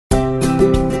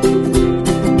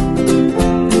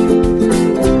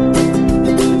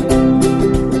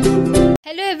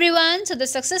the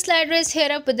success ladder is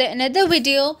here up with another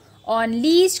video on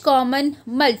least common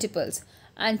multiples.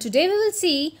 And today we will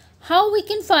see how we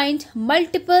can find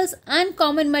multiples and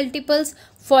common multiples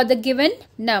for the given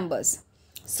numbers.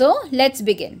 So let's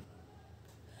begin.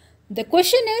 The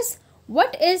question is,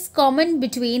 what is common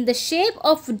between the shape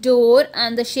of door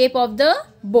and the shape of the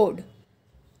board?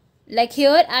 Like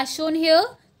here, as shown here,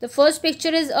 the first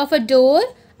picture is of a door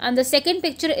and the second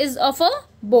picture is of a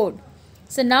board.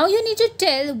 So now you need to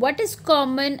tell what is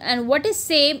common and what is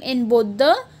same in both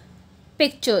the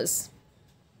pictures.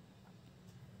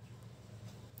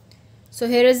 So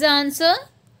here is the answer.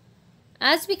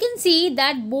 As we can see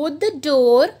that both the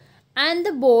door and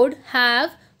the board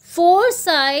have 4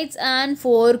 sides and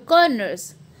 4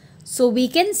 corners. So we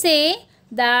can say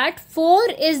that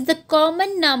 4 is the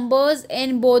common numbers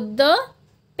in both the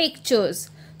pictures.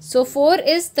 So 4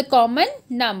 is the common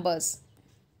numbers.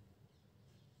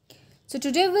 So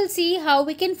today we'll see how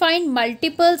we can find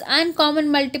multiples and common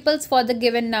multiples for the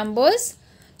given numbers.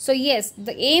 So yes,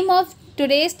 the aim of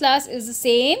today's class is the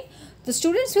same. The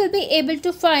students will be able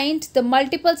to find the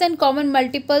multiples and common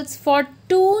multiples for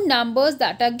 2 numbers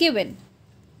that are given.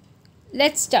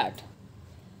 Let's start.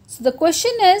 So the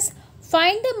question is,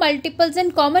 find the multiples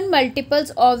and common multiples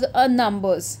of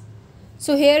numbers.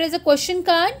 So here is a question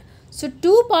card. So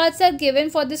 2 parts are given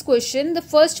for this question. The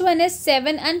first one is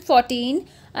 7 and 14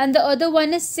 and the other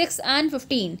one is 6 and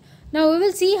 15. Now we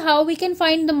will see how we can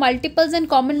find the multiples and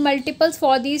common multiples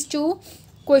for these 2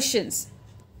 questions.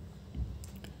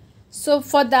 So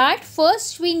for that,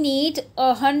 first we need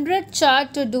a 100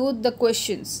 chart to do the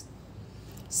questions.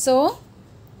 So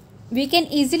we can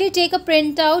easily take a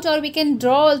printout or we can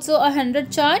draw also a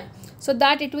 100 chart so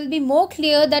that it will be more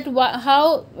clear that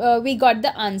how we got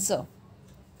the answer.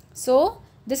 So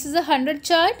this is a 100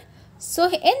 chart. So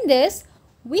in this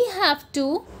we have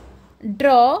to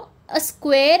draw a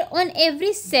square on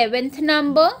every 7th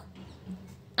number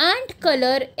and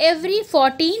color every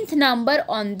 14th number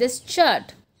on this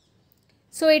chart.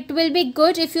 So it will be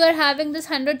good if you are having this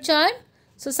 100 chart.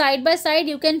 So side by side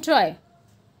you can try.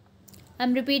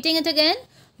 I'm repeating it again.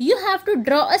 You have to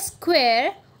draw a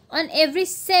square on every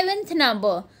 7th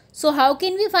number. So how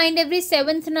can we find every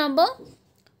 7th number?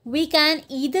 We can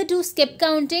either do skip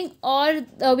counting or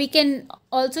we can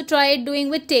also try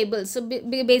doing with tables. So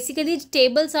basically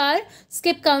tables are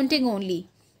skip counting only.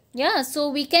 Yeah, so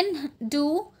we can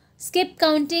do skip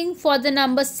counting for the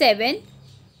number 7.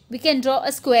 We can draw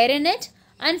a square in it,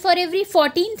 and for every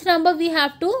 14th number we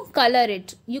have to color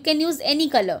it. You can use any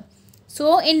color.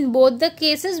 So in both the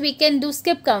cases we can do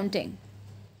skip counting.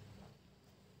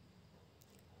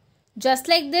 Just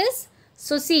like this.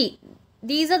 So see,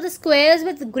 these are the squares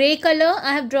with grey color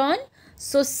I have drawn.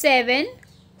 So 7,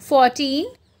 14,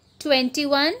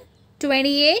 21,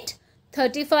 28,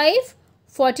 35,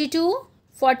 42,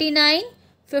 49,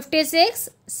 56,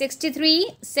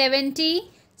 63,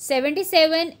 70,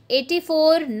 77,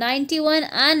 84, 91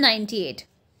 and 98.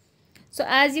 So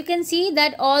as you can see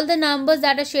that all the numbers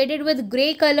that are shaded with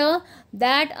grey color,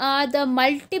 that are the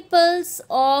multiples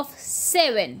of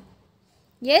 7.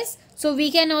 Yes, so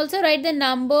we can also write the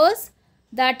numbers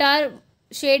that are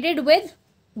shaded with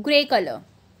grey color.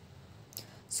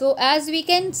 So as we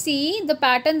can see the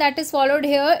pattern that is followed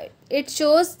here, it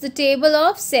shows the table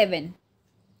of 7.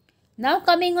 Now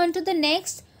coming on to the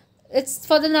next, it's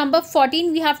for the number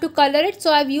 14 we have to color it.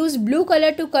 So I've used blue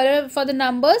color to color for the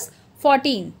numbers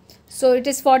 14. So it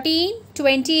is 14,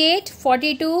 28,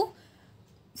 42,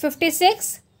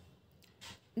 56,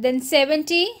 then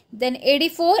 70, then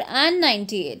 84 and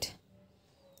 98.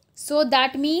 So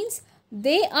that means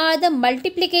they are the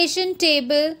multiplication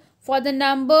table for the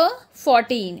number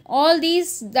 14. All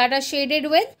these that are shaded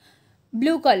with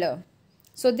blue color.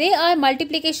 So they are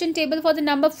multiplication table for the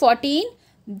number 14.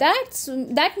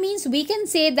 That means we can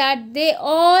say that they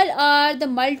all are the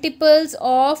multiples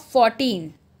of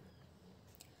 14.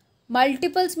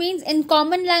 Multiples means in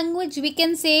common language we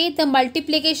can say the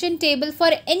multiplication table for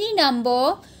any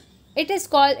number. It is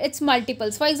called its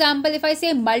multiples. For example, if I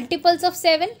say multiples of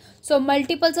 7, so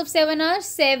multiples of 7 are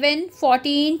 7,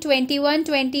 14, 21,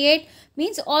 28.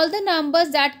 Means all the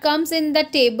numbers that comes in the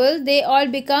table, they all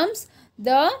becomes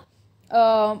the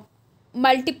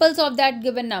multiples of that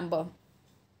given number.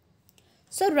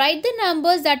 So write the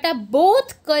numbers that are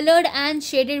both colored and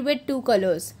shaded with 2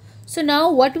 colors. So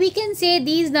now what we can say,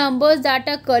 these numbers that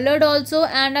are colored also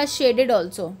and are shaded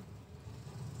also.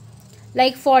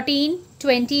 Like 14,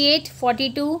 28,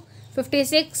 42,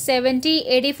 56, 70,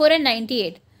 84 and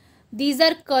 98. These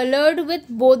are colored with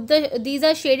these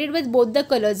are shaded with both the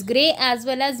colors, grey as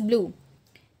well as blue.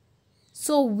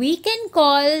 So we can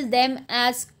call them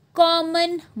as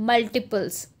common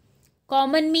multiples.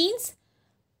 Common means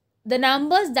the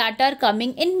numbers that are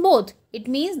coming in both. It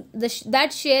means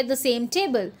that share the same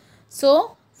table.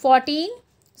 So 14.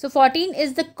 So 14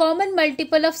 is the common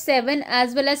multiple of 7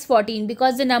 as well as 14,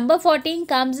 because the number 14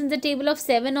 comes in the table of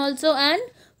 7 also and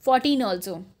 14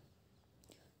 also.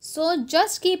 So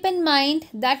just keep in mind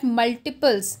that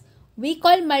multiples, we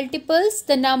call multiples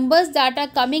the numbers that are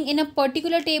coming in a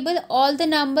particular table. All the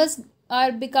numbers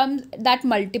are become that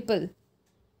multiple.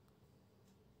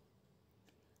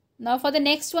 Now for the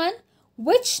next one,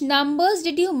 which numbers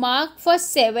did you mark for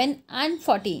 7 and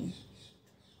 14?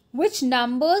 Which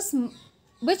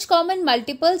common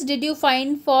multiples did you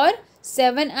find for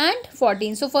 7 and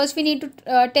 14? So first we need to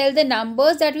tell the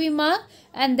numbers that we mark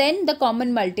and then the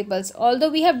common multiples. Although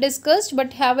we have discussed,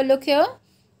 but have a look here.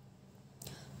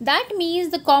 That means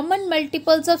the common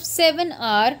multiples of 7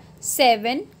 are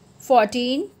 7,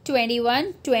 14,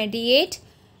 21, 28,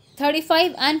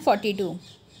 35 and 42.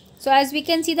 So as we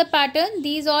can see the pattern,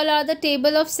 these all are the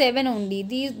table of 7 only.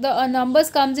 The numbers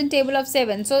comes in table of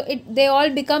 7. So they all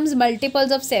becomes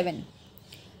multiples of 7.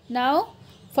 Now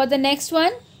for the next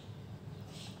one,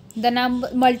 the number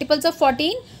multiples of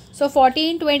 14. So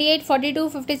 14, 28, 42,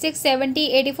 56,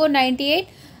 70, 84, 98.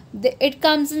 It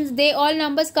comes in, they all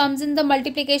numbers comes in the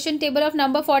multiplication table of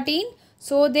number 14.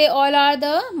 So they all are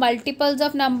the multiples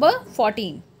of number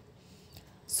 14.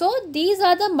 So these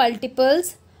are the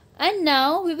multiples. And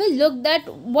now we will look at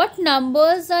what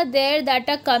numbers are there that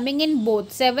are coming in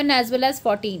both 7 as well as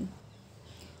 14.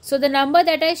 So the number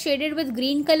that I shaded with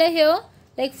green color here,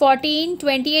 like 14,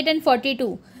 28 and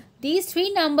 42. These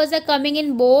three numbers are coming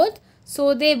in both.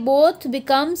 So they both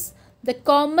becomes the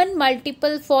common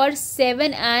multiple for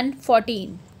 7 and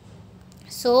 14.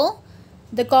 So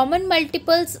the common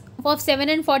multiples of 7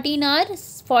 and 14 are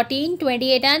 14,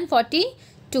 28 and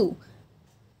 42.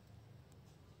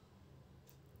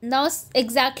 Now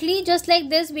exactly just like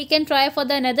this we can try for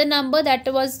the another number,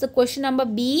 that was the question number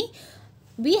B.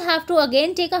 We have to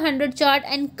again take a 100 chart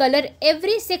and color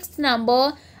every 6th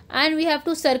number, and we have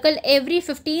to circle every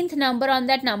 15th number on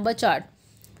that number chart.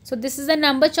 So this is the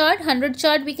number chart, 100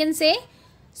 chart we can say.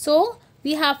 So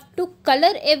we have to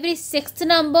color every 6th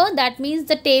number, that means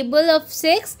the table of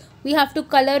 6 we have to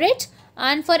color it,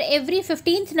 and for every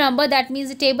 15th number, that means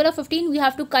the table of 15, we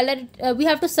have to color it, we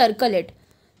have to circle it.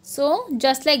 So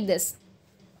just like this.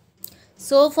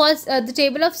 So for the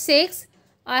table of 6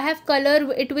 I have colored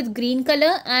it with green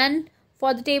color, and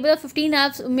for the table of 15 I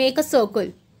have make a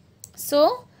circle.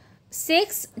 So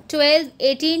 6, 12,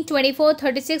 18, 24,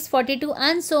 36, 42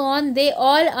 and so on, they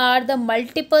all are the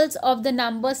multiples of the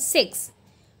number 6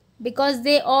 because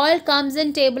they all comes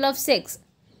in table of 6.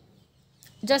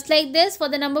 Just like this, for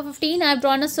the number 15 I have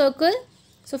drawn a circle.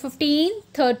 So 15,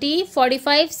 30,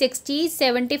 45, 60,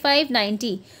 75,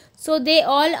 90. So they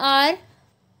all are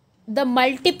the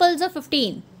multiples of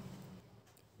 15.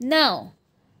 Now,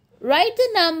 write the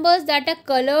numbers that are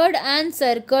colored and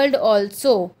circled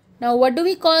also. Now, what do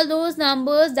we call those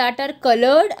numbers that are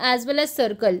colored as well as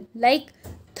circled? Like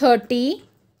 30,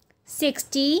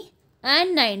 60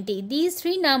 and 90. These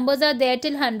three numbers are there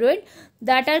till 100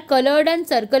 that are colored and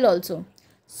circled also.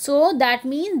 So that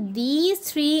means these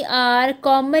three are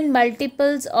common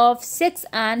multiples of 6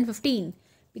 and 15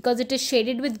 because it is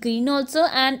shaded with green also,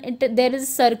 and there is a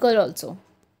circle also.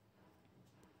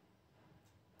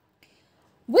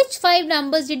 Which 5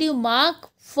 numbers did you mark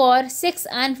for 6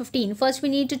 and 15? First we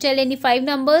need to tell any 5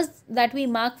 numbers that we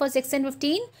mark for 6 and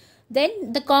 15.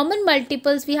 Then the common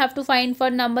multiples we have to find for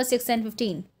number 6 and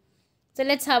 15. So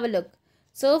let's have a look.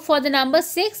 So for the number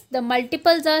 6, the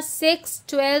multiples are 6,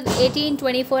 12, 18,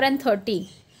 24 and 30.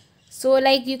 So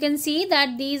like you can see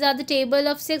that these are the table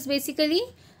of 6 basically.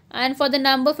 And for the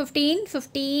number 15,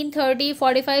 15, 30,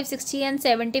 45, 60 and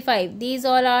 75. These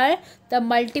all are the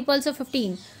multiples of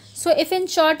 15. So if in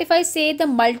short, if I say the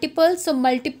multiples, so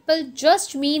multiple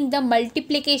just mean the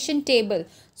multiplication table.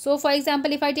 So for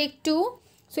example, if I take 2.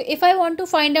 So if I want to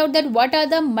find out that what are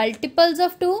the multiples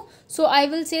of 2, so I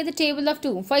will say the table of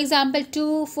 2. For example,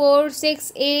 2, 4,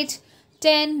 6, 8,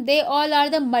 10, they all are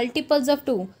the multiples of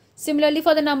 2. Similarly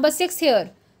for the number 6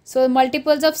 here. So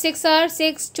multiples of 6 are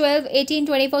 6, 12, 18,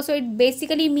 24. So it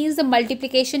basically means the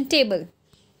multiplication table.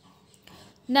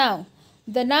 Now,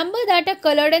 the number that are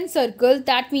colored and circled,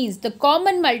 that means the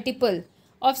common multiple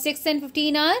of 6 and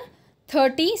 15 are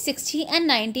 30, 60 and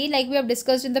 90, like we have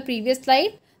discussed in the previous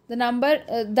slide. The number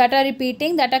that are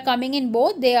repeating, that are coming in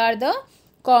both, they are the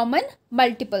common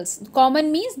multiples.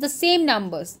 Common means the same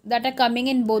numbers that are coming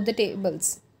in both the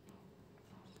tables.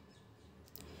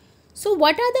 So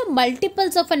what are the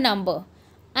multiples of a number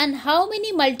and how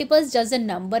many multiples does a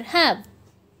number have?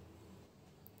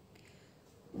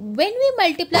 when we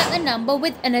multiply a number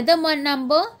with another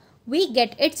number, we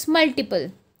get its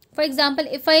multiple. For example,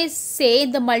 if I say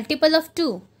the multiple of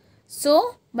 2,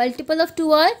 so multiple of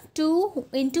 2 are 2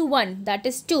 into 1, that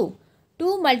is 2.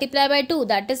 2 multiplied by 2,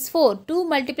 that is 4. 2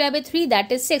 multiplied by 3,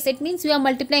 that is 6. It means we are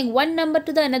multiplying one number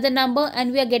to the another number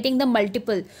and we are getting the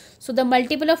multiple. So the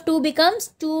multiple of 2 becomes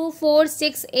 2, 4,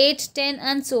 6, 8, 10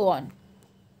 and so on.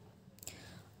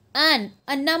 And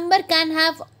a number can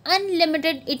have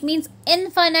unlimited, it means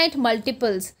infinite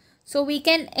multiples. So we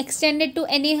can extend it to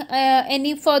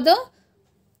any further,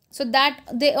 so that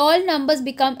all numbers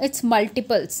become its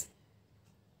multiples.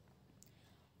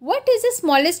 What is the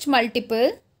smallest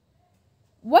multiple?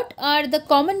 What are the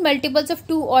common multiples of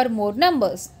 2 or more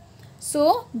numbers?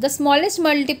 So the smallest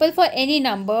multiple for any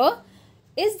number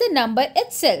is the number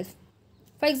itself.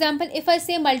 For example, if I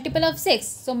say multiple of 6,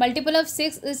 so multiple of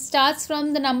 6 starts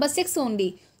from the number 6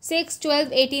 only. 6,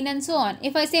 12, 18 and so on.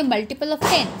 If I say multiple of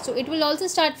 10, so it will also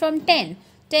start from 10,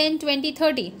 10, 20,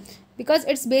 30. Because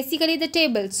it's basically the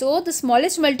table. So the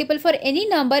smallest multiple for any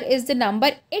number is the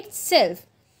number itself.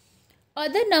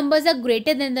 Other numbers are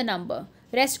greater than the number.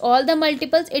 Rest all the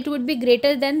multiples, it would be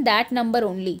greater than that number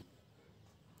only.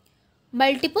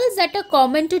 Multiples that are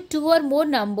common to 2 or more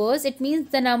numbers, it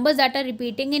means the numbers that are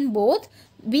repeating in both,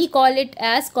 we call it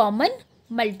as common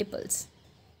multiples.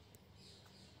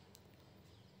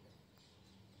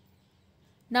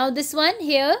 Now this one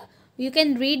here, you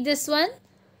can read this one.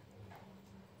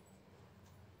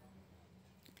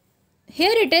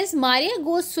 Here it is, Maria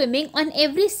goes swimming on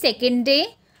every second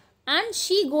day and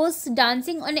she goes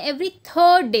dancing on every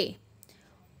third day.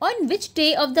 On which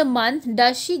day of the month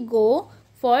does she go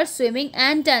for swimming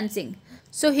and dancing?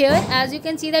 So here, as you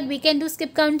can see that we can do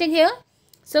skip counting here.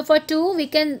 So for 2, we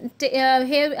can,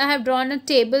 here I have drawn a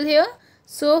table here.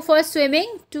 So for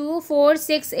swimming, 2, 4,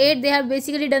 6, 8, they have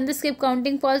basically done the skip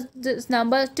counting for this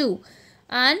number 2.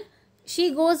 And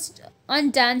she goes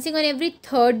on dancing on every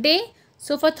third day.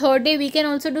 So for third day, we can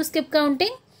also do skip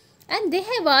counting. And they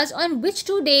have asked on which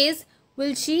 2 days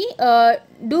will she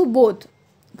do both.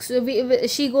 So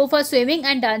she go for swimming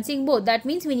and dancing both. That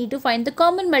means we need to find the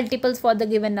common multiples for the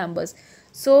given numbers.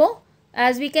 So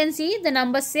as we can see, the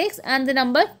number 6 and the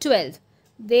number 12,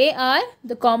 they are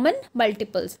the common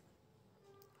multiples.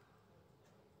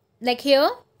 Like here,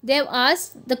 they have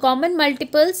asked the common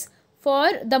multiples for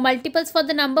the multiples for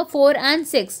the number 4 and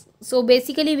 6. So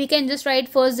basically we can just write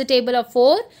first the table of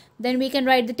 4, then we can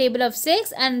write the table of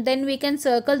 6 and then we can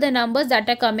circle the numbers that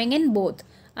are coming in both.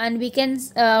 And we can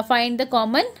find the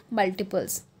common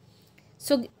multiples.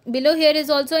 So below here is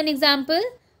also an example.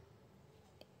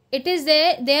 It is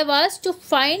there, they have asked to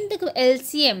find the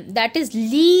LCM, that is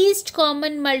least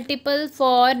common multiple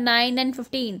for 9 and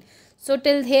 15. So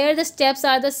till here the steps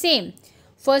are the same.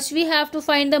 First we have to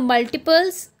find the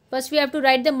multiples. First we have to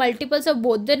write the multiples of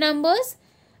both the numbers.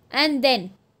 And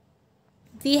then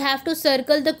we have to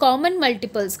circle the common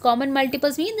multiples. Common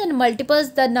multiples mean the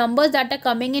multiples, the numbers that are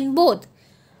coming in both.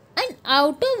 And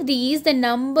out of these,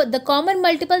 the common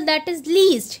multiple that is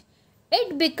least,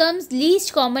 it becomes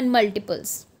least common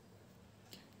multiples.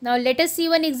 Now let us see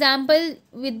one example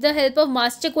with the help of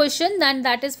master question, and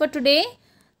that is for today.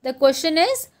 The question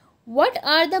is, what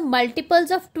are the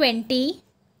multiples of 20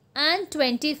 and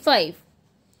 25?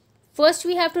 First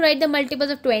we have to write the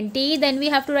multiples of 20, then we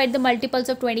have to write the multiples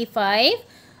of 25,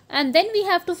 and then we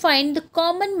have to find the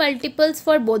common multiples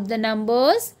for both the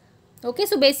numbers. Okay,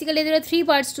 so basically there are 3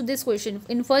 parts to this question.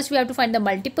 In first we have to find the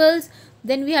multiples,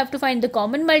 then we have to find the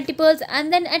common multiples,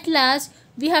 and then at last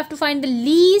we have to find the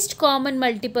least common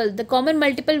multiple. The common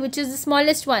multiple which is the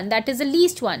smallest one, that is the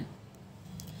least one.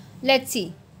 Let's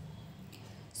see.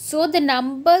 So the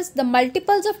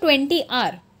multiples of 20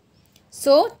 are,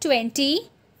 so 20,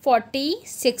 40,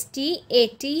 60,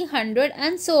 80, 100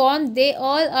 and so on. They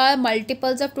all are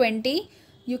multiples of 20.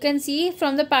 You can see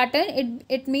from the pattern,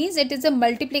 it means it is a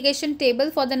multiplication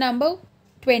table for the number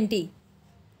 20.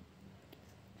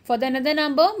 For the another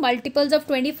number, multiples of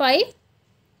 25.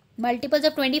 Multiples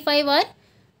of 25 are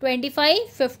 25,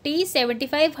 50,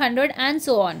 75, 100 and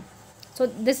so on. So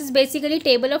this is basically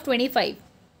table of 25.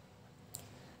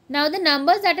 Now the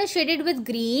numbers that are shaded with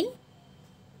green,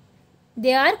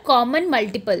 they are common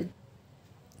multiple.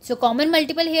 So common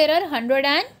multiple here are 100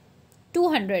 and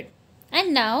 200.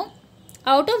 And now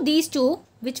out of these two,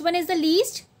 which one is the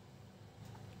least?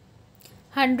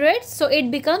 100. So it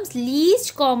becomes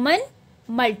least common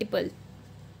multiple.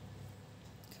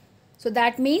 So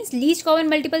that means least common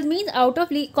multiple means out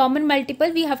of common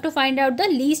multiple we have to find out the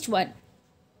least one.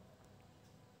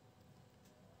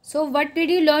 So what did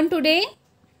you learn today?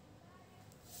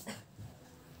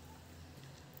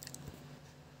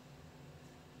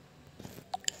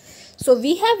 So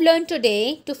we have learned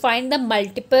today to find the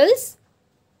multiples,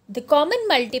 the common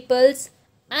multiples,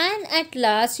 and at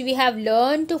last we have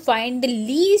learned to find the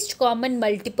least common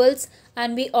multiples,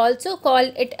 and we also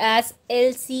call it as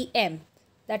LCM,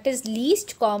 that is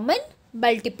least common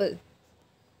multiple.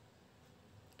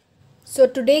 So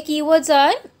today keywords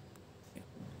are,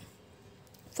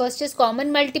 first is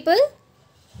common multiple.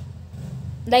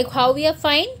 Like how we have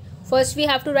find, first we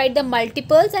have to write the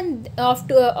multiples and of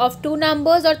two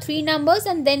numbers or three numbers,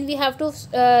 and then we have to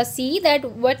see that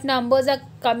what numbers are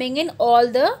coming in all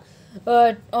the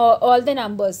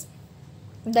numbers,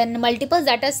 then multiples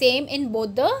that are same in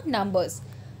both the numbers.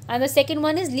 And the second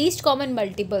one is least common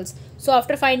multiples. So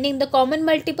after finding the common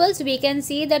multiples, we can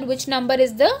see that which number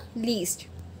is the least.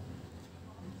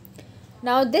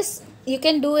 Now this you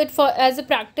can do it for as a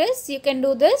practice. You can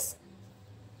do this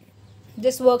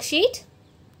worksheet.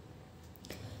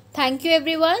 Thank you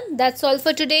everyone. That's all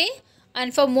for today.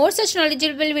 And for more such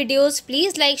knowledgeable videos,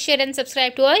 please like, share and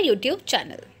subscribe to our YouTube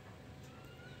channel.